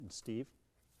Steve.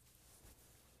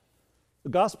 The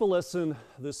gospel lesson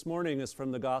this morning is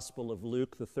from the Gospel of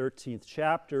Luke, the 13th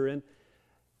chapter, and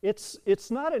it's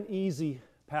not an easy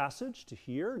passage to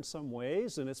hear in some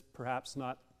ways, and it's perhaps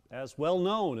not as well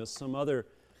known as some other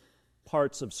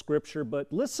parts of Scripture,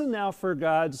 but listen now for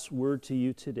God's word to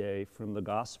you today from the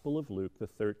Gospel of Luke, the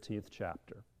 13th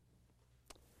chapter.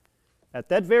 At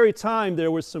that very time,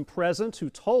 there were some present who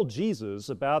told Jesus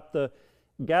about the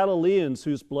Galileans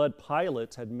whose blood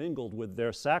Pilate had mingled with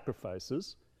their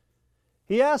sacrifices.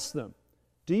 He asked them,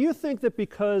 "Do you think that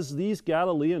because these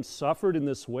Galileans suffered in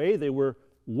this way, they were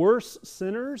worse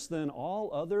sinners than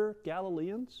all other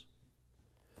Galileans?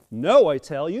 No, I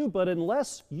tell you, but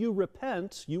unless you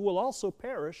repent, you will also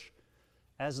perish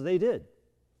as they did.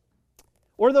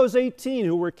 Or those 18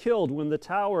 who were killed when the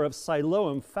tower of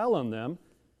Siloam fell on them,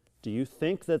 do you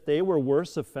think that they were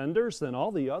worse offenders than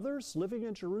all the others living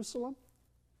in Jerusalem?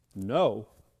 No,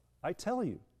 I tell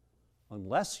you,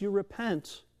 unless you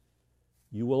repent,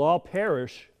 you will all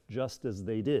perish just as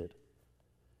they did."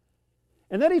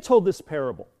 And then he told this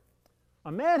parable.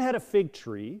 A man had a fig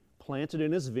tree planted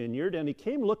in his vineyard, and he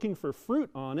came looking for fruit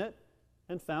on it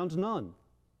and found none.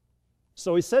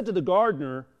 So he said to the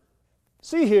gardener,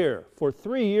 "See here, for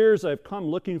 3 years I've come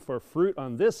looking for fruit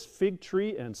on this fig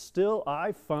tree, and still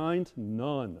I find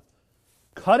none.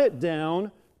 Cut it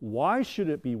down. Why should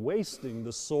it be wasting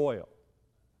the soil?"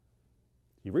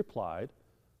 He replied,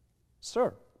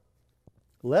 "Sir,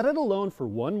 let it alone for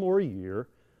 1 more year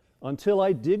until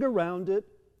I dig around it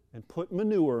and put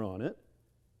manure on it.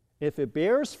 If it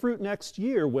bears fruit next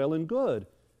year, well and good.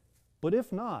 But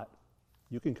if not,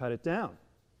 you can cut it down."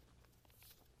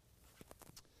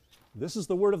 This is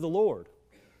the word of the Lord.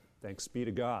 Thanks be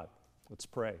to God. Let's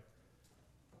pray.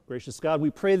 Gracious God,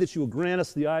 we pray that you will grant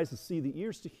us the eyes to see, the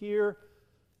ears to hear,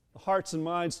 the hearts and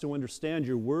minds to understand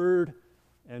your word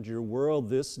and your world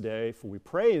this day. For we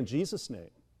pray in Jesus' name.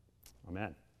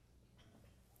 Amen.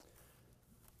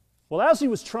 Well, as he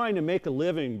was trying to make a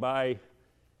living by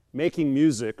making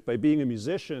music, by being a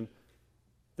musician,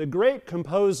 the great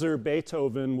composer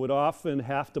Beethoven would often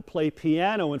have to play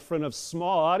piano in front of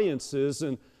small audiences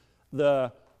in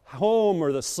the home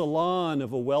or the salon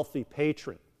of a wealthy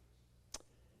patron.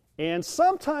 And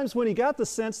sometimes when he got the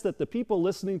sense that the people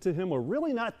listening to him were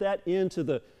really not that into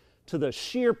the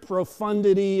sheer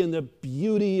profundity and the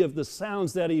beauty of the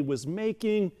sounds that he was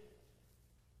making,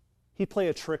 he'd play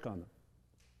a trick on them.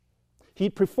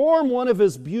 He'd perform one of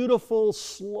his beautiful,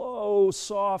 slow,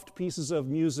 soft pieces of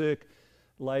music,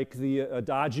 like the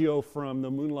Adagio from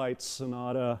the Moonlight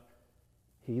Sonata.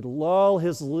 He'd lull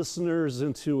his listeners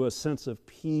into a sense of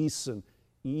peace and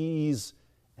ease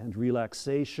and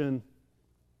relaxation.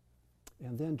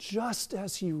 And then just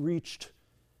as he reached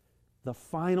the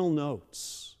final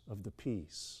notes of the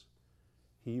piece,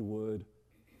 he would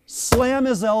slam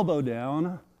his elbow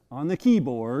down on the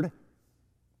keyboard,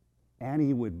 and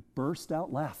he would burst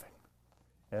out laughing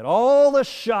at all the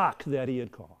shock that he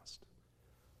had caused.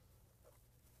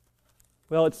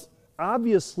 Well, it's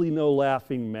obviously no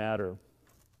laughing matter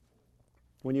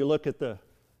when you look at the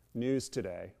news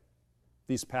today,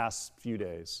 these past few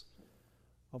days,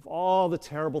 of all the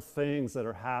terrible things that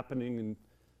are happening in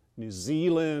New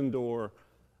Zealand or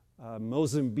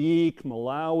Mozambique,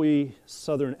 Malawi,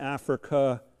 Southern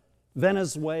Africa,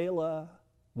 Venezuela,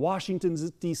 Washington,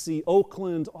 D.C.,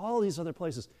 Oakland, all these other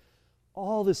places,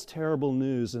 all this terrible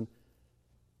news. And,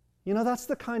 that's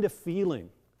the kind of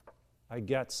feeling I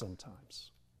get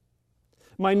sometimes.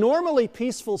 My normally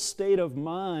peaceful state of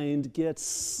mind gets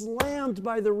slammed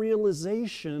by the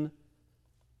realization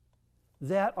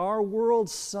that our world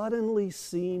suddenly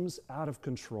seems out of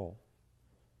control,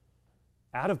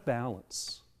 out of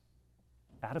balance,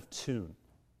 out of tune.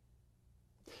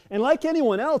 And like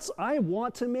anyone else, I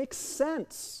want to make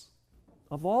sense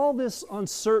of all this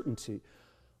uncertainty.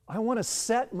 I want to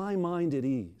set my mind at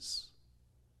ease.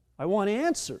 I want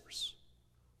answers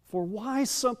for why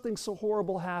something so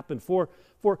horrible happened, for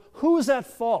who's at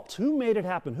fault, who made it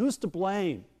happen, who's to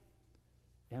blame,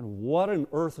 and what on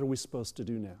earth are we supposed to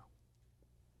do now?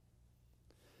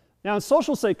 Now, in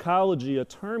social psychology, a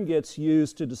term gets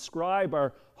used to describe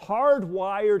our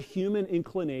hardwired human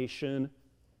inclination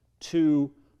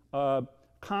to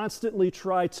constantly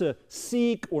try to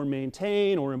seek or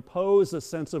maintain or impose a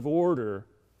sense of order,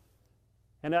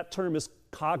 and that term is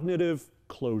cognitive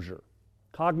closure.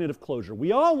 Cognitive closure.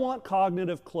 We all want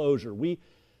cognitive closure. We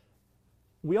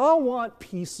all want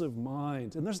peace of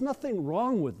mind, and there's nothing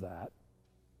wrong with that.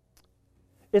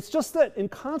 It's just that in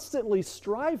constantly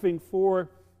striving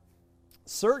for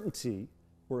certainty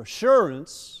or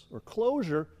assurance or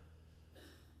closure,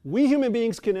 we human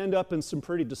beings can end up in some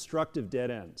pretty destructive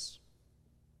dead ends.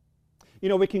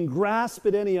 We can grasp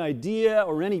at any idea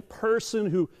or any person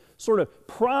who sort of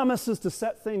promises to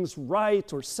set things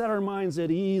right or set our minds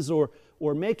at ease or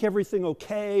make everything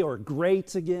okay or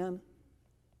great again.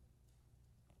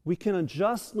 We can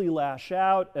unjustly lash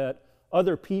out at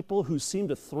other people who seem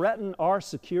to threaten our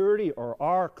security or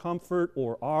our comfort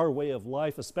or our way of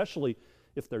life, especially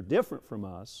if they're different from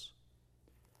us.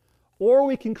 Or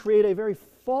we can create a very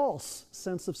false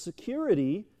sense of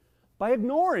security by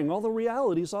ignoring all the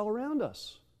realities all around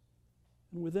us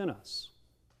and within us.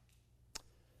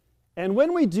 And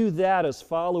when we do that as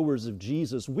followers of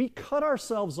Jesus, we cut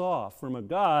ourselves off from a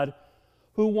God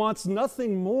who wants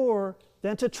nothing more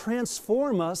than to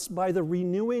transform us by the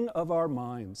renewing of our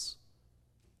minds.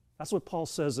 That's what Paul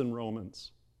says in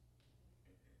Romans.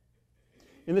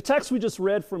 In the text we just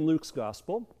read from Luke's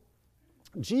Gospel,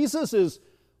 Jesus is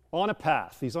on a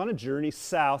path. He's on a journey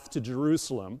south to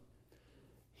Jerusalem.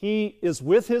 He is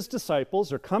with his disciples.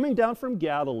 They're coming down from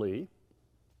Galilee.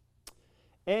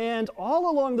 And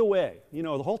all along the way, the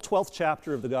whole 12th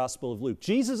chapter of the Gospel of Luke,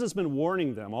 Jesus has been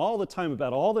warning them all the time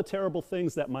about all the terrible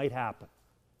things that might happen.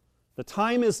 The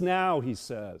time is now, he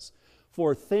says,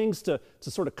 for things to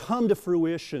sort of come to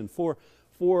fruition, for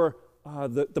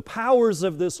the powers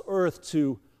of this earth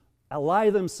to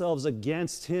ally themselves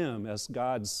against him as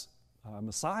God's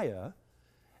Messiah,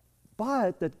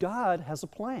 but that God has a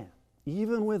plan,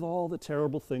 even with all the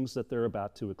terrible things that they're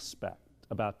about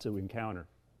to encounter.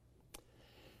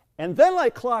 And then,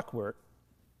 like clockwork,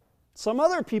 some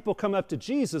other people come up to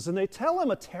Jesus and they tell him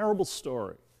a terrible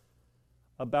story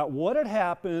about what had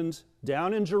happened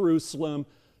down in Jerusalem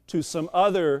to some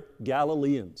other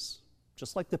Galileans,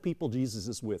 just like the people Jesus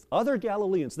is with. Other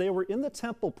Galileans, they were in the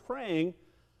temple praying,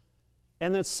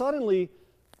 and then suddenly,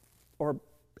 or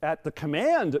at the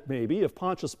command maybe of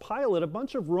Pontius Pilate, a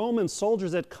bunch of Roman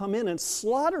soldiers had come in and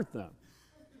slaughtered them.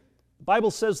 The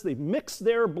Bible says they mixed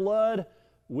their blood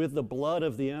with the blood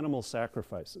of the animal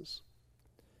sacrifices.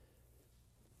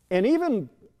 And even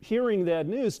hearing that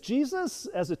news, Jesus,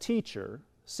 as a teacher,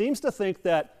 seems to think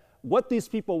that what these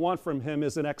people want from him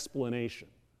is an explanation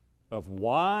of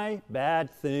why bad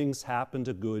things happen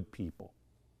to good people.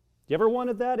 You ever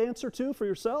wanted that answer too for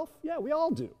yourself? Yeah, we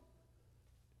all do.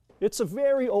 It's a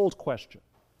very old question.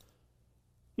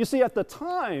 You see, at the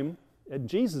time, in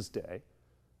Jesus' day,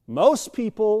 most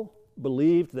people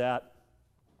believed that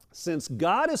since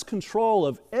God is in control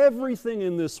of everything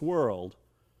in this world,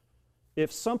 if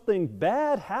something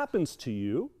bad happens to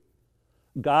you,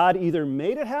 God either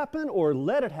made it happen or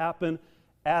let it happen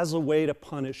as a way to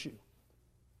punish you.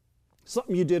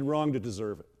 Something you did wrong to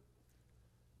deserve it.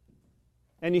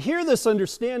 And you hear this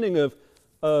understanding of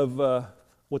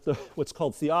what's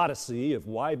called theodicy, of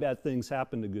why bad things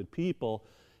happen to good people.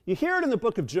 You hear it in the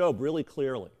book of Job really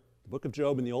clearly. The book of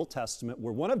Job in the Old Testament,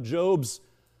 where one of Job's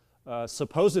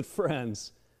supposed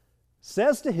friends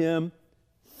says to him,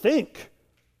 "Think,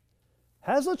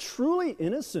 has a truly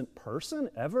innocent person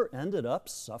ever ended up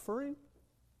suffering?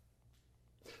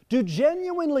 Do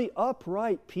genuinely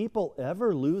upright people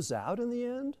ever lose out in the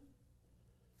end?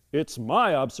 It's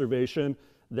my observation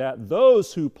that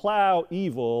those who plow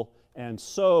evil and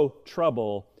sow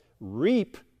trouble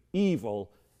reap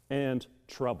evil and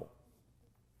trouble."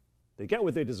 They get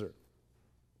what they deserve.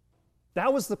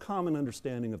 That was the common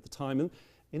understanding of the time,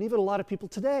 and even a lot of people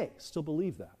today still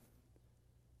believe that.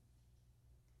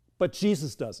 But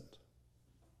Jesus doesn't.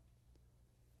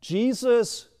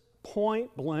 Jesus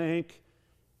point blank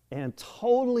and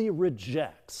totally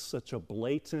rejects such a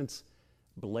blatant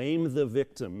blame the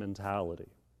victim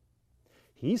mentality.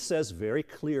 He says very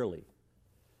clearly,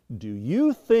 do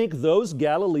you think those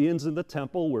Galileans in the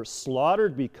temple were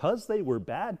slaughtered because they were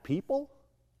bad people?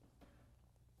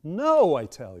 No, I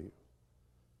tell you.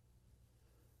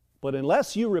 But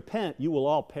unless you repent, you will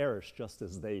all perish just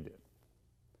as they did.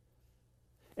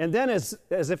 And then, as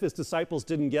if his disciples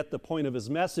didn't get the point of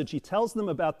his message, he tells them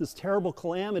about this terrible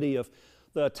calamity of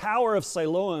the Tower of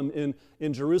Siloam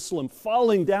in Jerusalem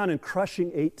falling down and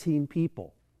crushing 18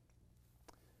 people.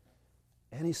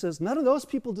 And he says, none of those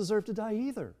people deserve to die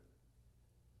either.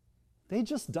 They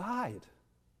just died.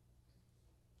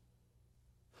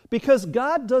 Because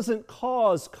God doesn't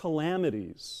cause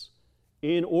calamities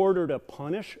in order to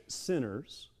punish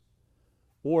sinners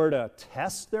or to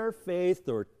test their faith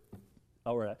or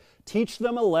teach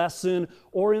them a lesson,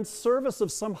 or in service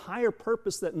of some higher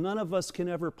purpose that none of us can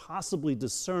ever possibly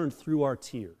discern through our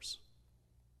tears.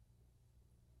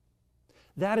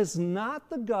 That is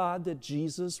not the God that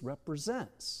Jesus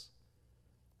represents,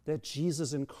 that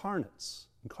Jesus incarnates.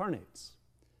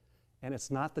 And it's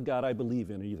not the God I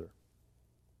believe in either.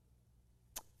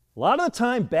 A lot of the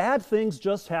time, bad things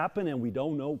just happen and we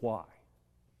don't know why.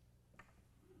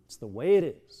 It's the way it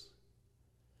is.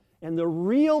 And the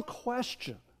real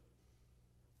question,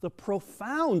 the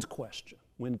profound question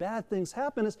when bad things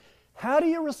happen is, how do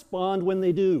you respond when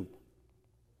they do?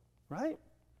 Right?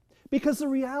 Because the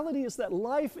reality is that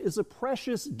life is a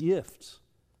precious gift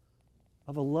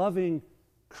of a loving,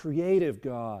 creative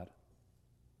God.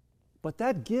 But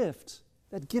that gift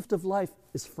of life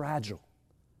is fragile.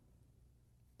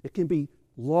 It can be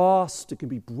lost, it can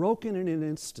be broken in an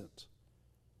instant.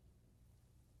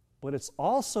 But it's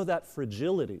also that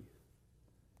fragility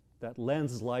that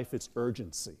lends life its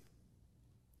urgency,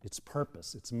 its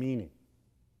purpose, its meaning.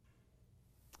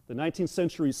 The 19th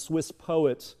century Swiss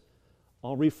poet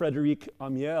Henri Frédéric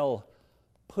Amiel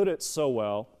put it so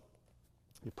well.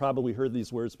 You've probably heard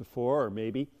these words before, or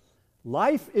maybe.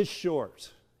 Life is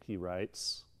short, he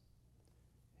writes,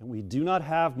 and we do not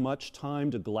have much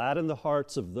time to gladden the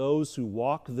hearts of those who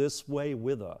walk this way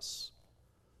with us.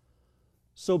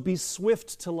 So be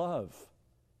swift to love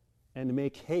and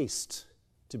make haste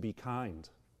to be kind.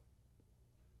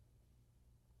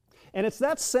 And it's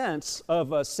that sense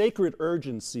of a sacred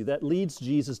urgency that leads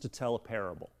Jesus to tell a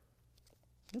parable.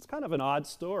 It's kind of an odd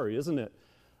story, isn't it?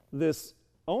 This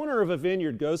owner of a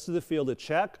vineyard goes to the field to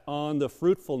check on the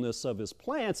fruitfulness of his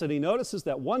plants, and he notices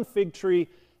that one fig tree,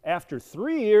 after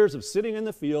 3 years of sitting in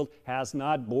the field, has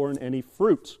not borne any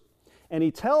fruit. And he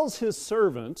tells his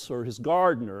servant, or his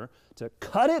gardener, to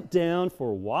cut it down,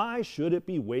 for why should it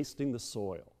be wasting the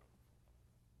soil?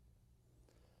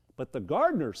 But the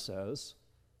gardener says,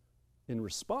 in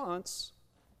response,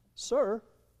 Sir,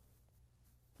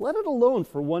 let it alone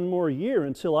for 1 more year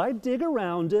until I dig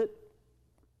around it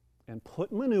and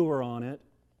put manure on it,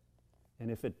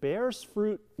 and if it bears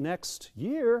fruit next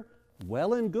year,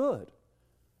 well and good.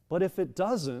 But if it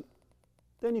doesn't,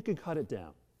 then you can cut it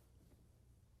down.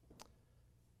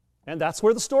 And that's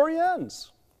where the story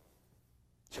ends.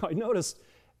 I noticed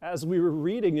as we were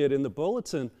reading it in the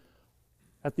bulletin,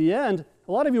 at the end,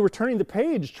 a lot of you were turning the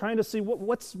page trying to see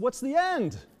what's the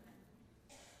end.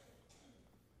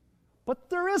 But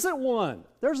there isn't one.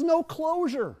 There's no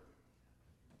closure.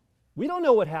 We don't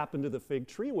know what happened to the fig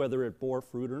tree, whether it bore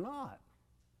fruit or not.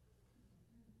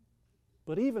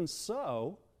 But even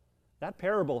so, that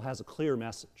parable has a clear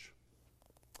message.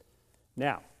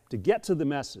 Now, to get to the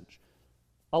message,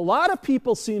 a lot of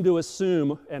people seem to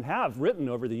assume, and have written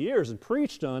over the years and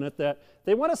preached on it, that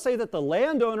they want to say that the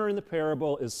landowner in the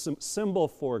parable is a symbol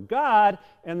for God,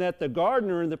 and that the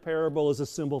gardener in the parable is a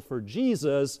symbol for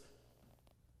Jesus.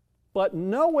 But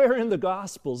nowhere in the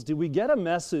Gospels do we get a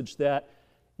message that,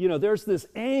 there's this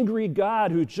angry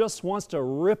God who just wants to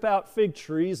rip out fig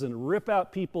trees and rip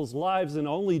out people's lives, and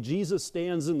only Jesus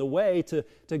stands in the way to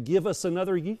give us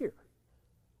another year.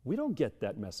 We don't get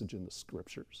that message in the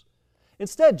Scriptures.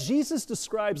 Instead, Jesus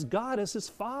describes God as his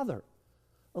Father,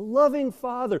 a loving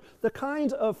Father, the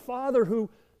kind of Father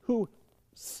who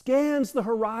scans the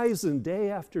horizon day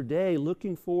after day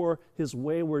looking for his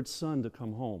wayward son to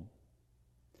come home.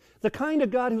 The kind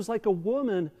of God who's like a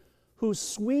woman who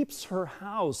sweeps her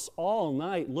house all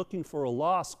night looking for a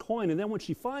lost coin, and then when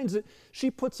she finds it, she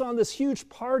puts on this huge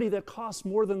party that costs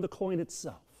more than the coin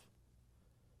itself.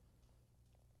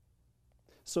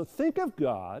 So think of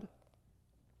God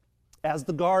as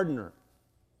the gardener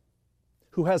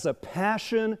who has a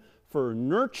passion for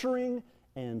nurturing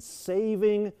and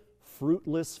saving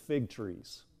fruitless fig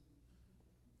trees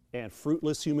and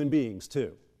fruitless human beings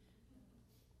too.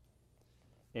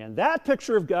 And that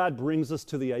picture of God brings us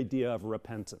to the idea of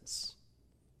repentance.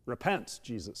 Repent,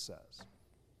 Jesus says.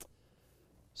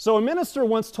 So a minister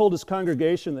once told his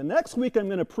congregation that next week I'm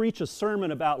going to preach a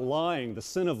sermon about lying, the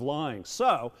sin of lying.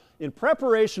 So in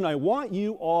preparation, I want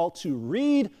you all to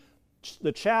read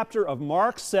the chapter of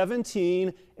Mark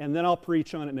 17, and then I'll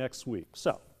preach on it next week.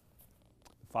 So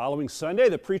the following Sunday,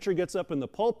 the preacher gets up in the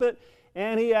pulpit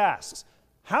and he asks,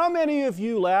 how many of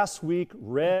you last week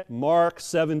read Mark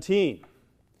 17?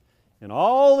 And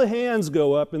all the hands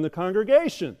go up in the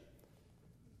congregation.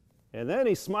 And then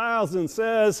he smiles and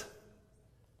says,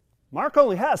 Mark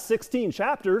only has 16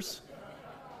 chapters.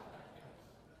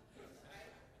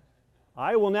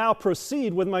 I will now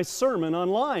proceed with my sermon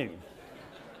on lying.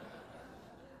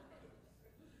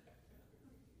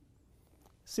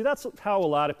 See, that's how a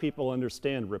lot of people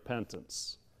understand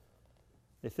repentance.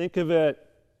 They think of it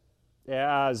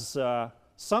as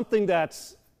something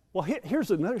that's, well,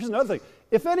 here's another thing.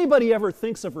 If anybody ever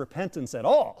thinks of repentance at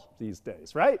all these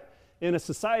days, right? In a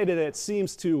society that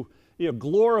seems to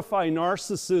glorify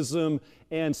narcissism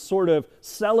and sort of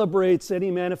celebrates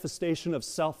any manifestation of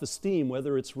self-esteem,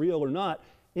 whether it's real or not,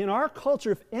 in our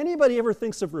culture, if anybody ever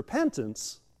thinks of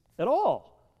repentance at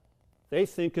all, they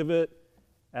think of it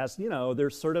as, you know,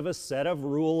 there's sort of a set of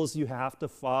rules you have to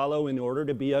follow in order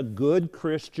to be a good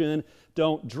Christian.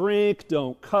 Don't drink,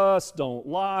 don't cuss, don't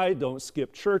lie, don't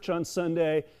skip church on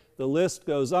Sunday. The list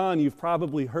goes on. You've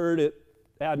probably heard it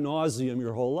ad nauseum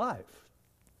your whole life.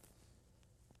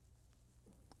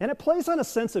 And it plays on a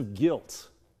sense of guilt,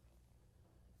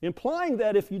 implying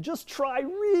that if you just try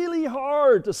really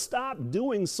hard to stop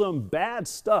doing some bad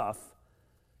stuff,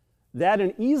 that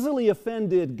an easily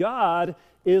offended God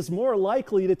is more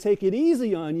likely to take it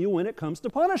easy on you when it comes to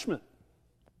punishment.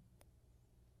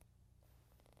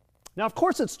 Now, of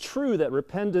course, it's true that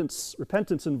repentance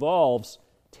involves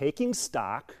taking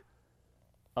stock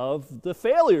of the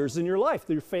failures in your life,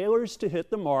 the failures to hit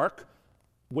the mark,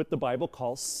 what the Bible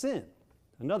calls sin,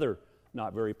 another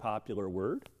not very popular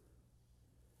word.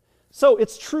 So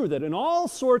it's true that in all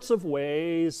sorts of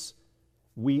ways,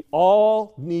 we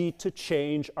all need to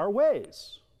change our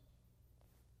ways.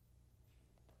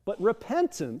 But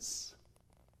repentance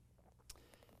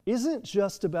isn't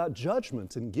just about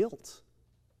judgment and guilt.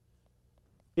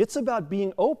 It's about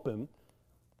being open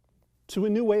to a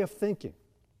new way of thinking.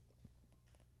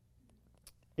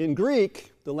 In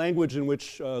Greek, the language in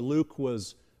which Luke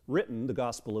was written, the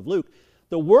Gospel of Luke,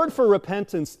 the word for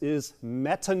repentance is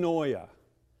metanoia.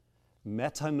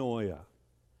 Metanoia,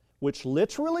 which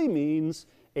literally means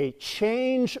a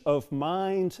change of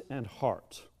mind and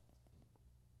heart.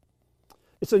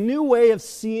 It's a new way of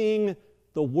seeing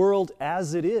the world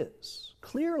as it is,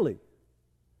 clearly,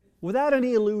 without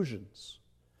any illusions.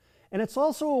 And it's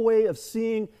also a way of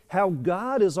seeing how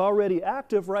God is already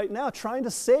active right now, trying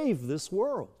to save this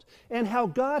world, and how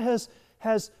God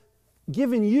has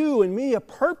given you and me a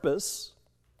purpose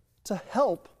to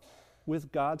help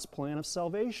with God's plan of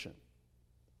salvation.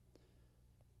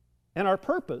 And our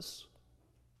purpose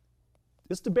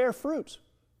is to bear fruit.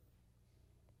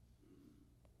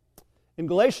 In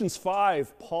Galatians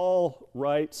 5, Paul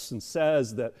writes and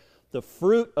says that the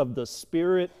fruit of the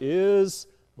Spirit is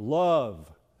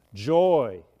love,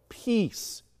 joy,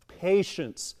 peace,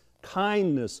 patience,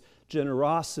 kindness,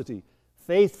 generosity,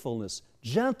 faithfulness,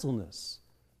 gentleness,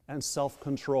 and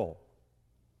self-control.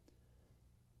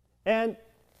 And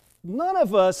none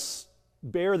of us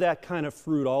bear that kind of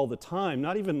fruit all the time,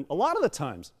 not even a lot of the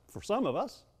times for some of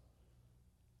us.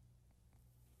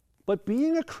 But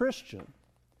being a Christian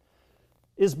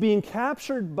is being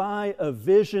captured by a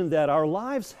vision that our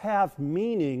lives have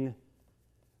meaning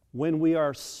when we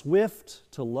are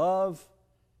swift to love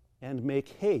and make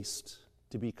haste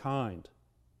to be kind.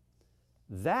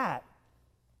 That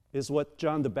is what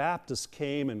John the Baptist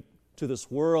came into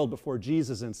this world before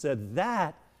Jesus and said,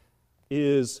 that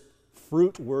is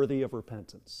fruit worthy of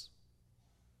repentance.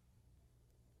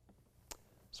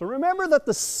 So remember that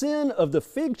the sin of the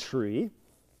fig tree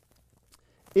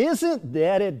isn't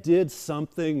that it did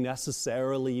something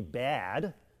necessarily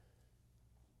bad.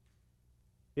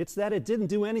 It's that it didn't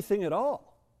do anything at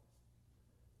all.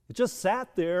 It just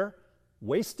sat there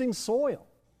wasting soil.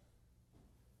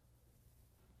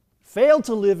 Failed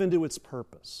to live into its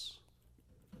purpose.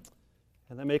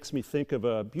 And that makes me think of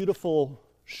a beautiful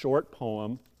short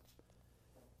poem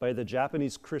by the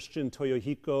Japanese Christian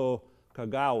Toyohiko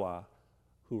Kagawa,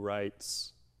 who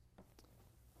writes,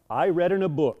 "I read in a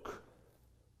book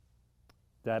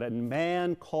that a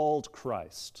man called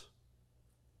Christ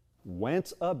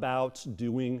went about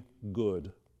doing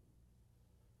good.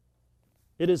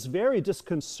 It is very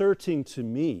disconcerting to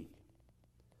me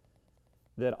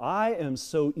that I am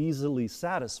so easily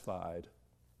satisfied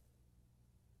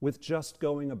with just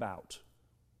going about."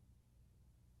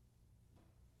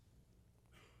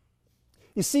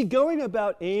 You see, going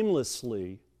about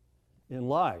aimlessly in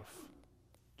life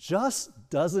just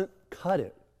doesn't cut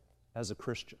it as a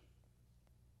Christian.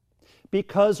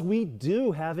 Because we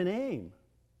do have an aim.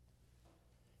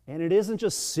 And it isn't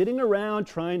just sitting around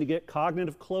trying to get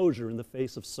cognitive closure in the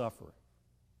face of suffering.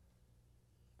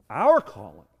 Our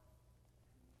calling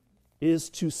is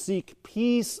to seek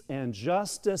peace and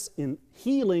justice in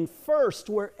healing first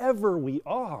wherever we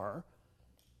are,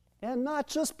 and not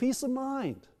just peace of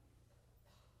mind.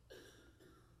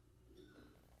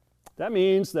 That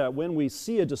means that when we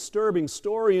see a disturbing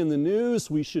story in the news,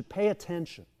 we should pay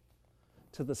attention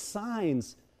to the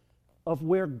signs of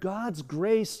where God's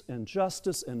grace and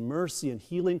justice and mercy and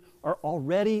healing are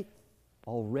already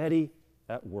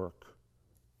at work.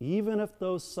 Even if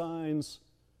those signs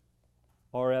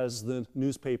are, as the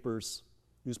newspaper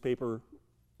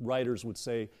writers would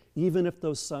say, even if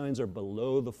those signs are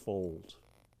below the fold,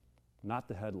 not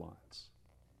the headlines.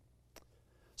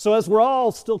 So as we're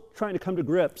all still trying to come to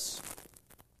grips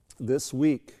this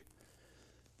week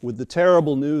with the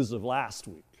terrible news of last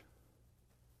week,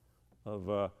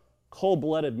 of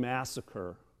cold-blooded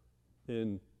massacre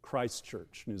in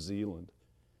Christchurch, New Zealand,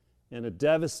 and a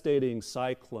devastating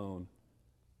cyclone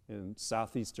in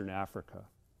southeastern Africa.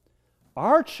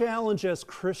 Our challenge as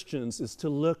Christians is to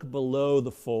look below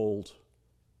the fold,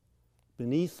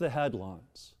 beneath the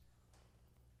headlines.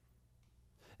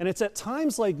 And it's at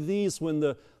times like these when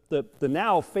the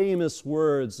now famous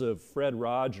words of Fred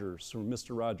Rogers from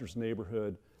Mr. Rogers'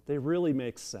 Neighborhood, they really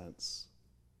make sense.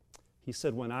 He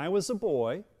said, when I was a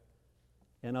boy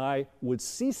and I would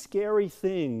see scary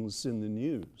things in the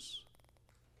news,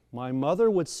 my mother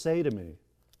would say to me,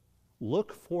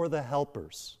 look for the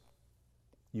helpers.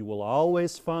 You will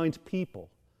always find people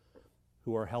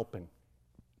who are helping.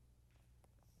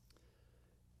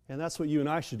 And that's what you and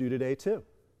I should do today too.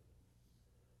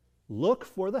 Look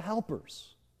for the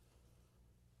helpers.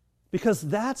 Because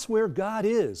that's where God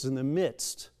is in the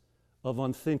midst of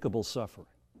unthinkable suffering.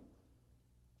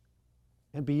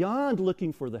 And beyond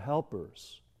looking for the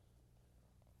helpers,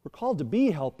 we're called to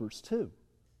be helpers too.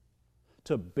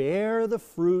 To bear the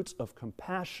fruit of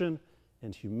compassion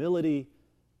and humility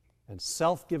and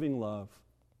self-giving love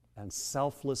and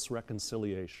selfless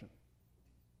reconciliation.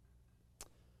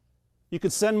 You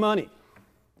could send money,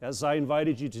 as I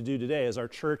invited you to do today, as our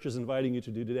church is inviting you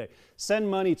to do today. Send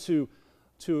money to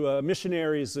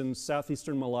missionaries in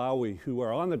southeastern Malawi who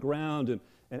are on the ground and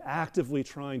actively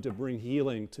trying to bring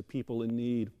healing to people in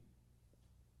need.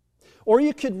 Or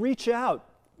you could reach out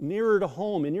nearer to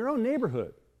home in your own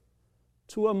neighborhood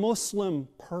to a Muslim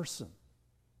person,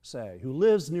 say, who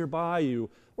lives nearby you,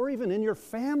 or even in your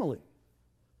family.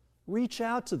 Reach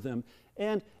out to them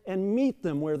and meet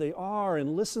them where they are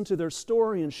and listen to their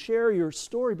story and share your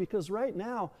story, because right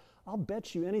now, I'll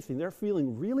bet you anything, they're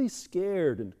feeling really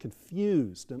scared and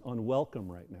confused and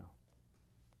unwelcome right now.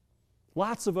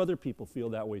 Lots of other people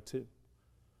feel that way too.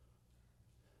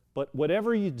 But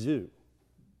whatever you do,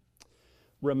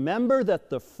 remember that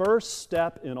the first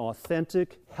step in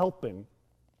authentic helping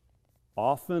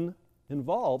often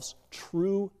involves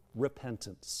true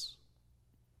repentance.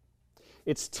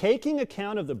 It's taking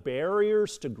account of the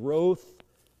barriers to growth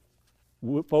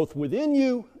both within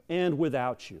you and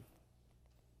without you.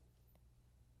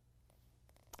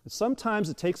 And sometimes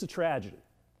it takes a tragedy,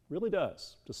 it really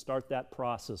does, to start that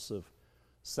process of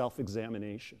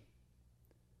self-examination.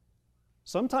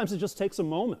 Sometimes it just takes a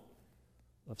moment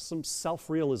of some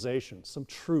self-realization, some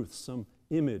truth, some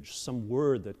image, some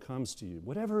word that comes to you,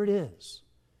 whatever it is.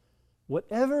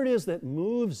 Whatever it is that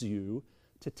moves you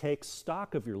to take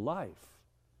stock of your life,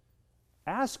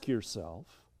 ask yourself,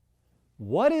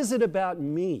 what is it about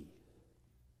me,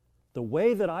 the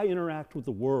way that I interact with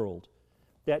the world,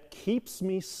 that keeps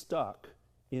me stuck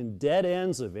in dead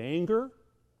ends of anger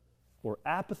or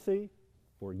apathy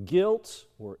or guilt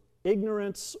or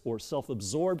ignorance or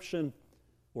self-absorption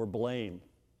or blame?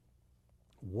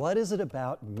 What is it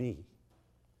about me?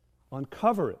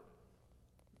 Uncover it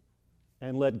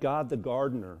and let God the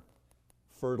gardener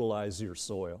fertilize your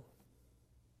soil.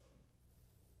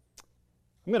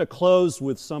 I'm going to close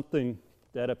with something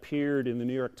that appeared in the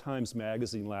New York Times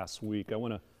Magazine last week. I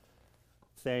want to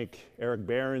thank Eric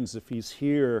Behrens, if he's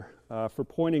here, for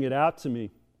pointing it out to me.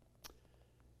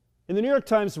 In the New York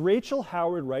Times, Rachel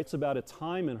Howard writes about a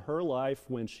time in her life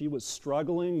when she was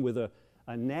struggling with a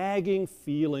nagging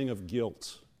feeling of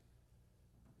guilt.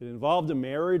 It involved a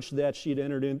marriage that she'd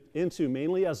entered into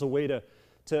mainly as a way to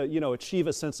achieve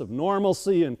a sense of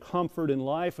normalcy and comfort in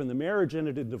life, and the marriage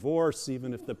ended in divorce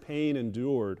even if the pain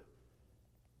endured.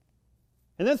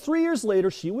 And then 3 years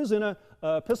later, she was in an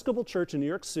Episcopal church in New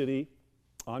York City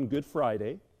on Good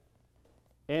Friday,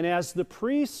 and as the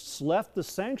priests left the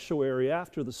sanctuary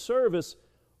after the service,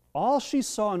 all she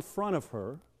saw in front of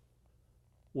her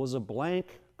was a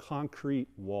blank concrete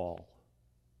wall.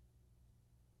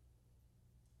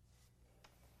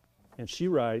 And she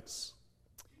writes,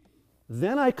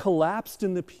 "Then I collapsed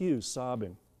in the pew,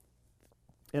 sobbing.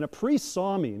 And a priest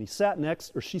saw me, and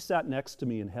she sat next to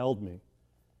me and held me.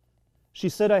 She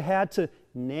said I had to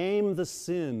name the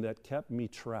sin that kept me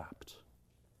trapped.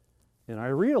 And I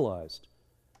realized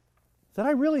that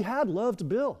I really had loved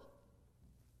Bill.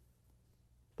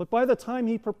 But by the time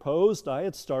he proposed, I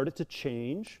had started to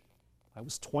change. I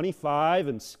was 25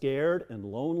 and scared and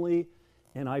lonely,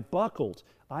 and I buckled.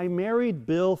 I married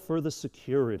Bill for the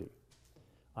security.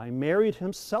 I married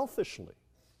him selfishly.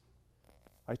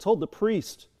 I told the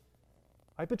priest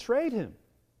I betrayed him.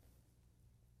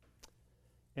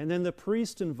 And then the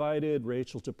priest invited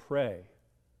Rachel to pray,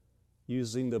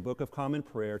 using the Book of Common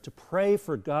Prayer, to pray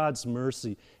for God's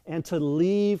mercy and to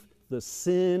leave the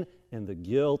sin and the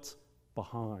guilt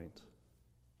behind.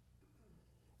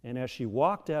 And as she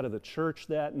walked out of the church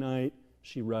that night,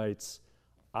 she writes,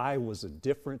 I was a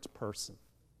different person.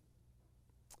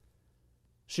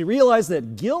 She realized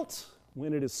that guilt,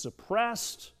 when it is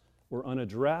suppressed or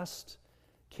unaddressed,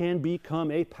 can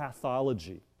become a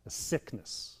pathology, a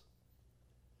sickness.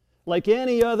 Like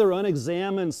any other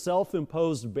unexamined,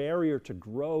 self-imposed barrier to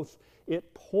growth,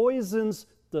 it poisons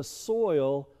the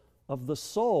soil of the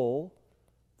soul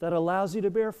that allows you to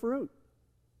bear fruit.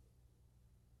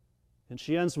 And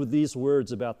she ends with these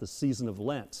words about the season of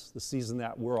Lent, the season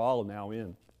that we're all now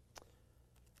in.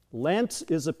 Lent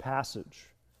is a passage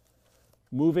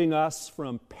moving us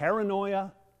from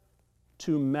paranoia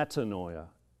to metanoia,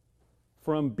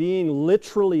 from being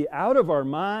literally out of our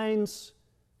minds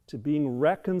to being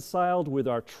reconciled with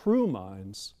our true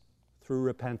minds through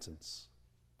repentance.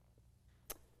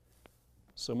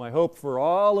 So my hope for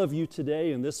all of you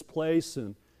today in this place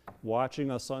and watching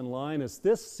us online is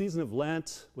this season of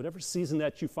Lent, whatever season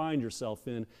that you find yourself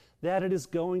in, that it is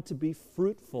going to be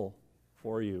fruitful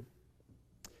for you.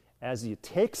 As you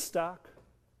take stock,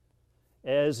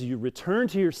 as you return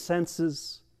to your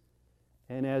senses,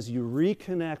 and as you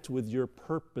reconnect with your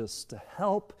purpose to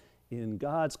help in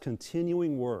God's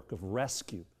continuing work of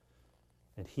rescue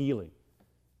and healing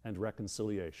and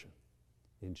reconciliation.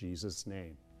 In Jesus'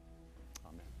 name.